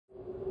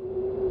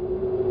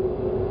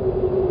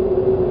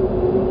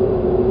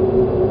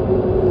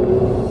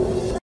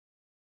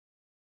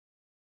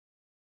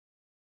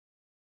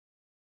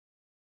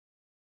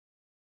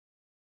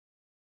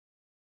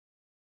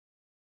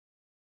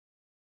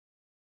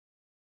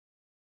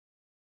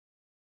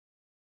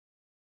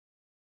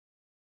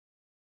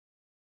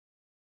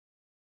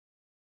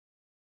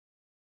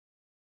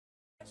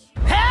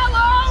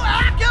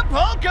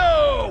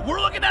So,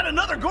 we're looking at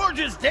another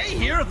gorgeous day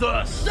here.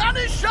 The sun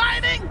is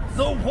shining,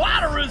 the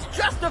water is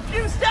just a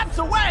few steps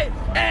away,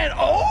 and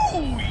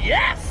oh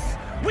yes,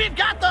 we've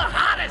got the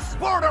hottest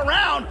sport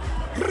around,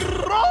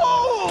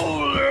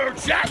 roller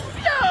champions!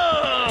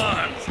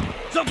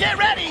 So get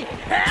ready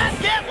and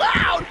get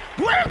loud,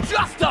 we're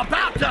just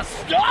about to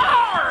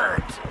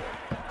start!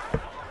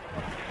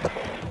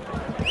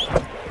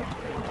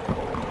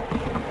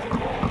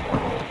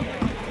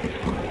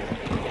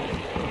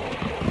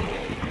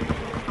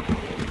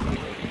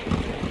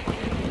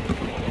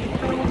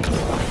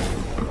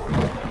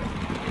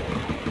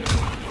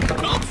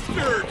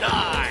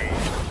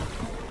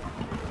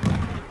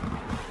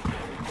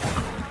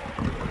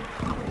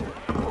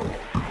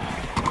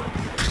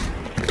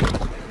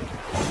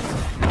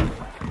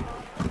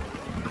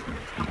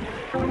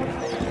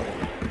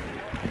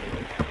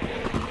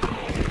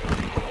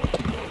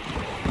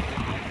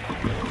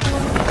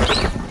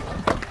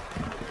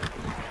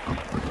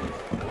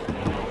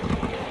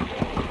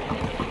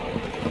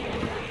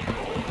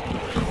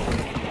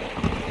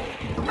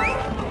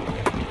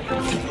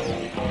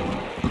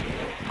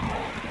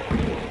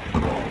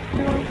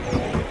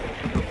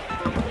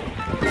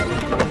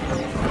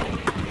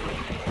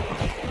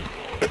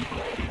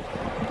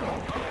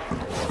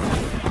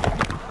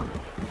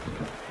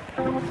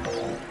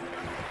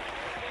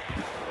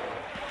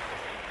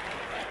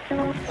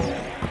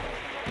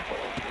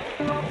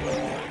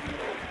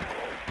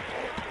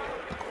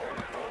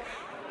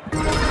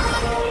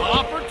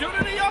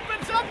 Opportunity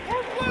opens up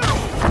for blue!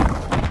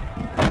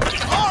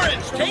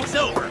 Orange takes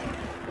over!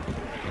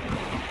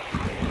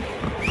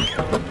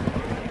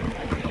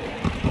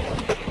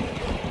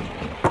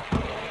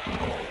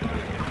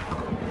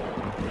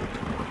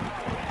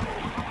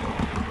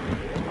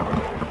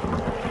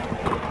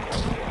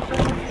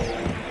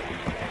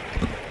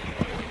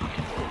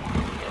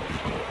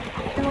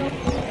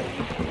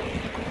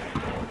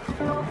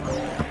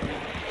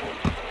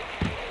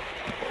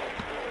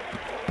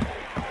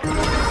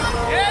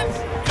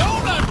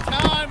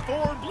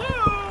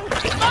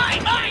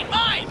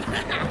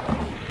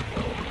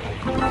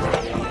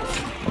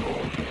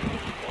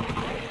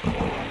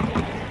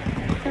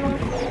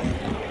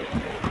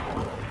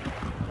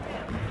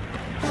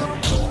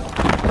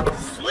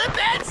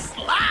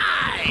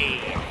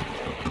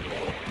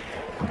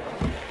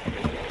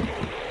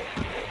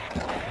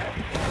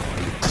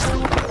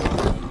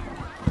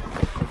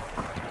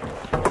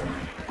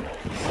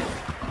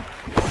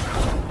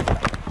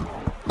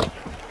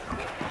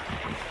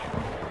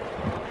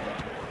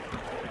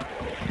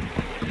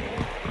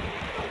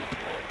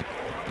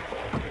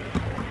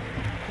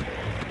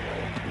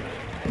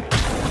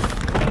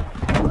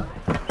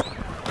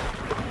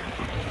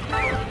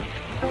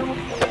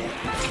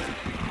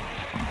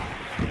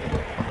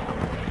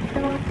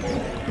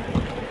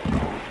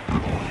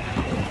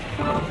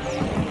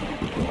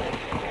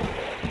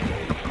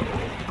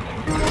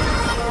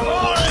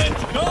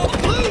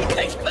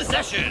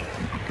 Possession.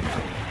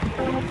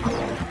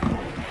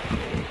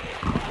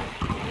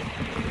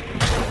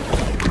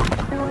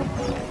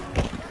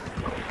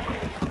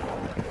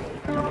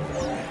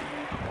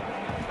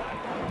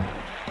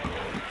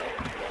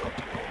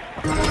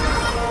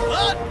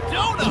 The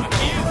donut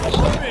is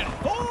open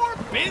for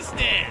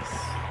business.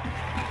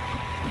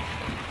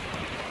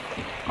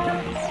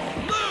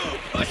 Blue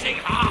pushing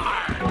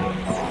hard.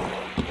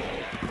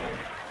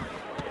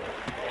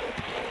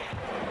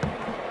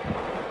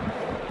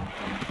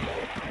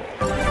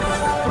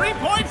 3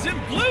 points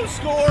and blue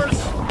scores.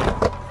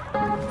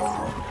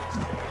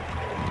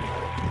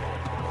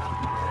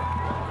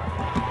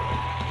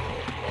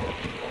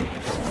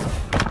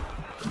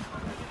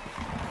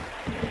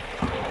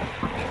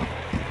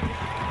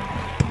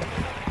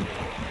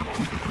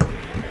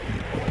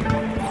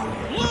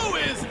 Blue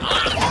is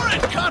on.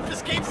 Orange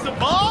confiscates the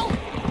ball.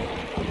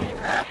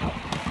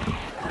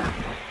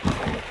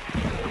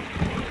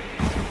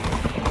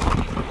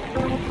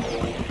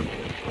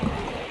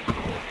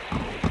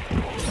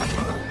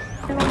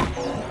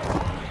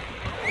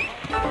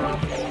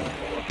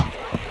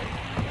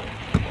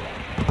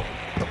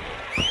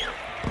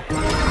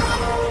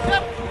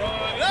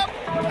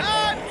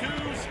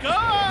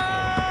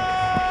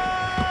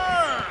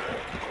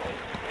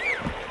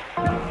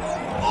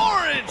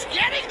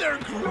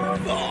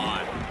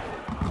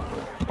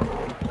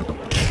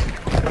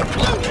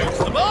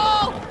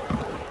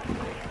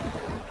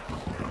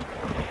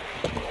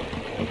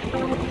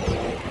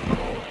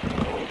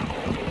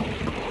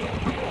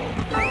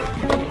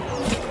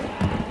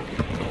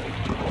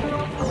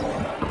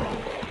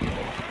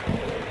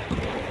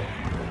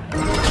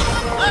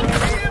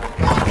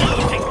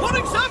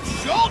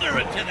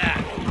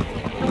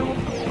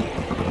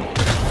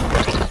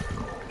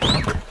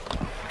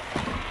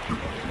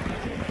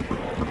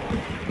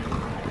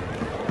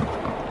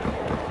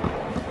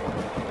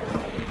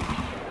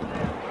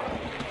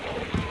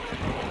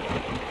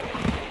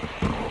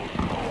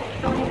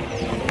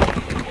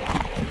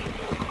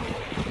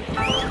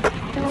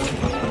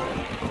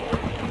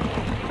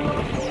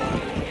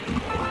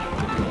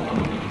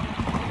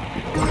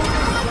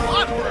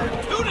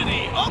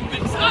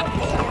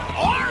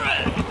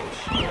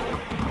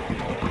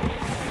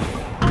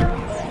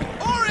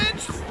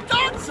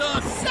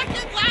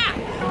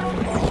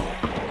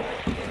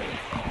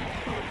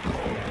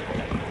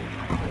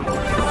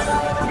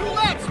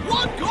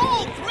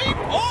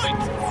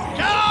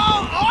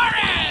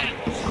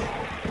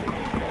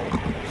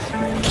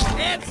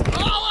 It's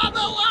all on the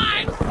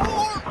line for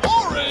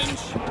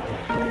orange.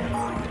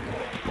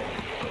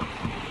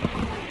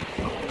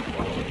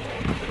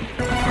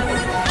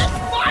 That's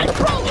my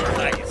roller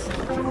heist.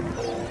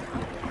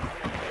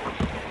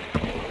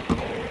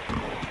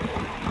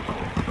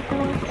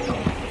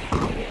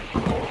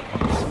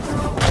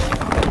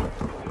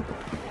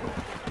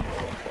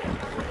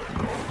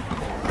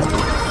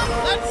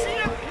 Let's see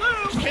if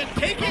blue can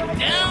take it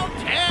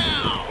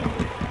downtown.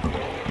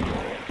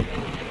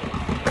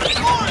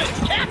 Orange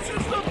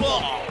captures the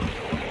ball.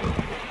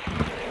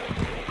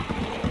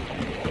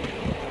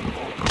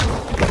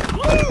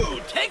 Blue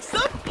takes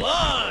the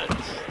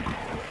plunge.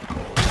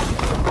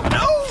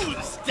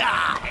 Nose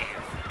dive.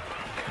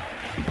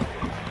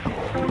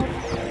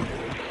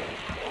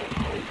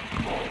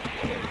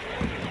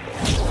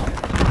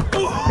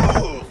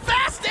 Ooh,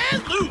 fast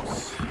and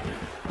loose.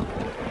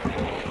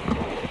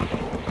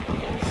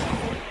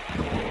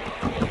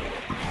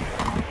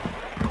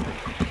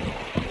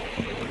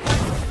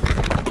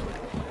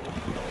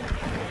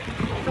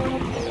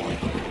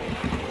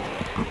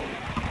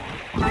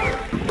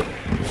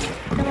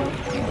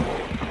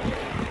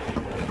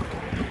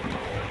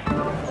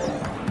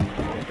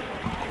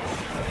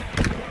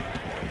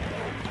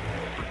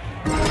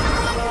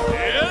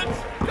 It's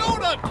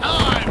donut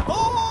time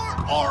for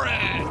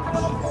orange.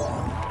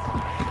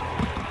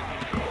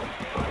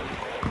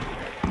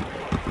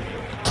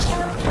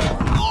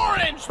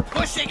 Orange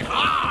pushing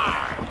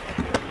hard.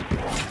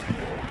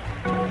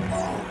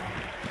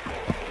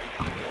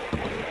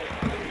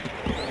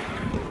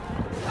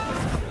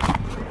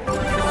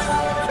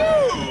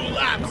 Two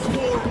laps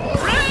for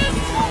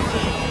orange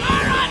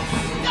are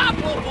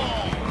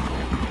unstoppable.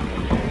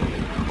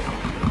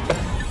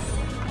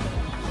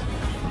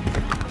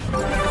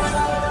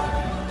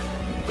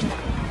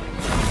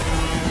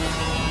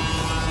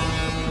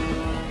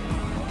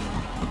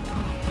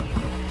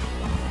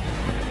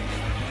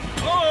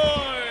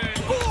 Five,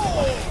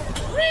 four,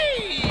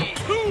 three,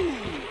 two,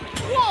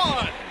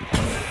 one,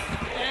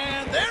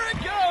 and there it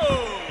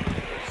goes.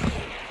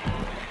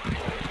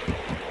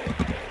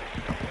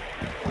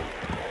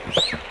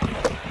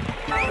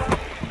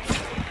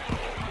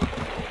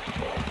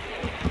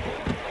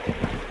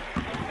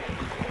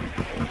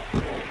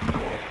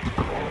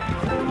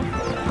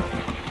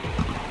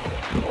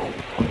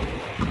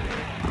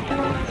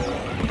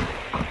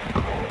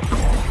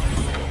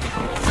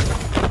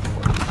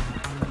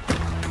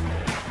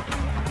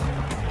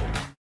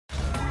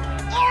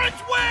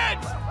 Orange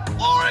wins!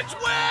 Orange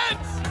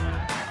wins!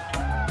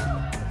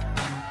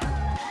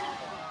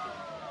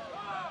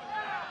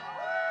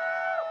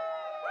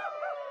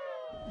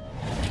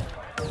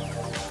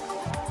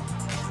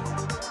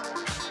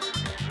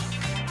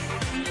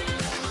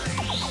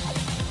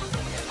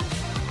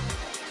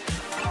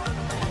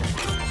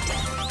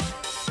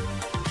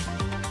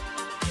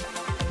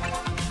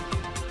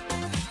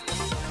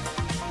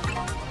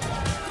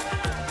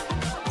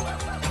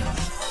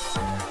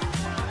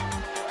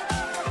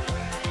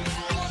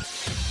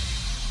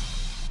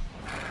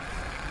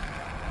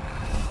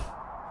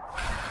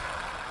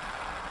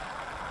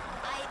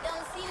 I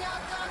don't see no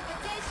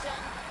competition.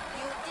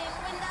 You didn't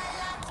win the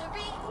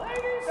lottery,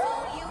 so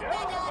you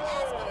better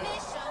ask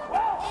permission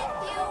if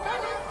you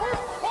wanna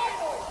follow me.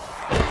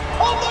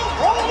 On the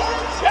Roller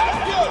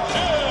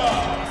Championship!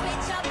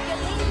 Switch up your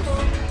lingo.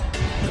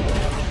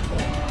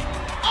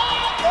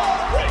 On the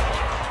break,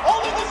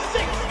 only the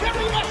 6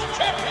 very much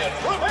champions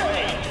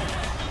remain.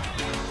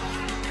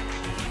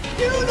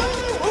 You know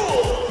the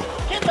rules.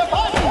 Get the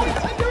 5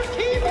 points and your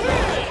team wins.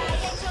 I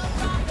ain't your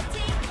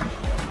property.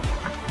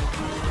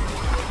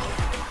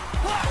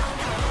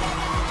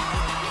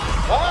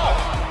 Ah,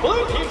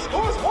 blue team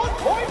scores 1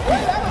 point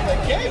right out of the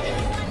gate.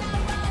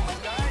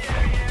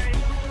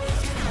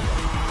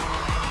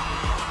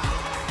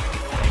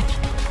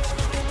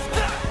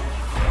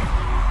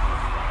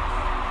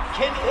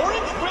 Can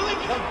orange really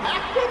come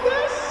back from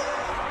this?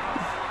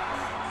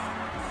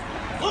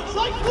 Looks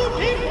like blue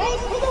team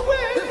goes for the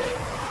win.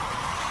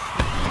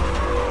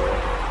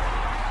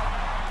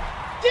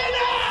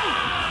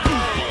 Denied!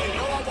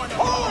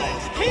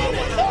 Orange team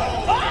is on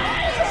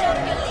fire!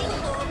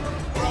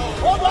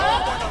 One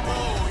lap!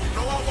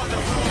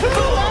 2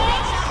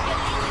 laps!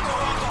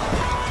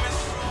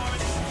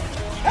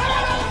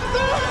 And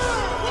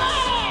 3rd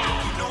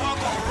lap!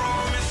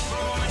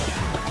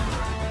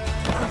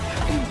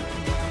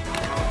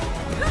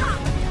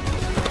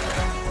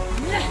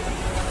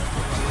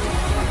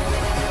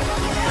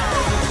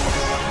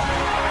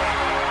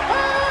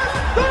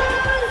 And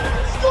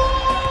they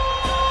score!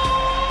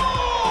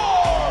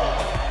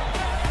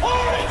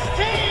 Orange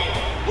team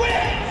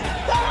wins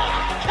the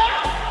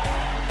cup!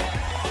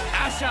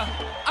 Asha,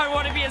 I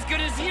want to be as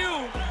good as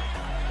you!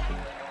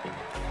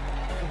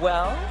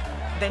 Well,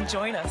 then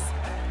join us.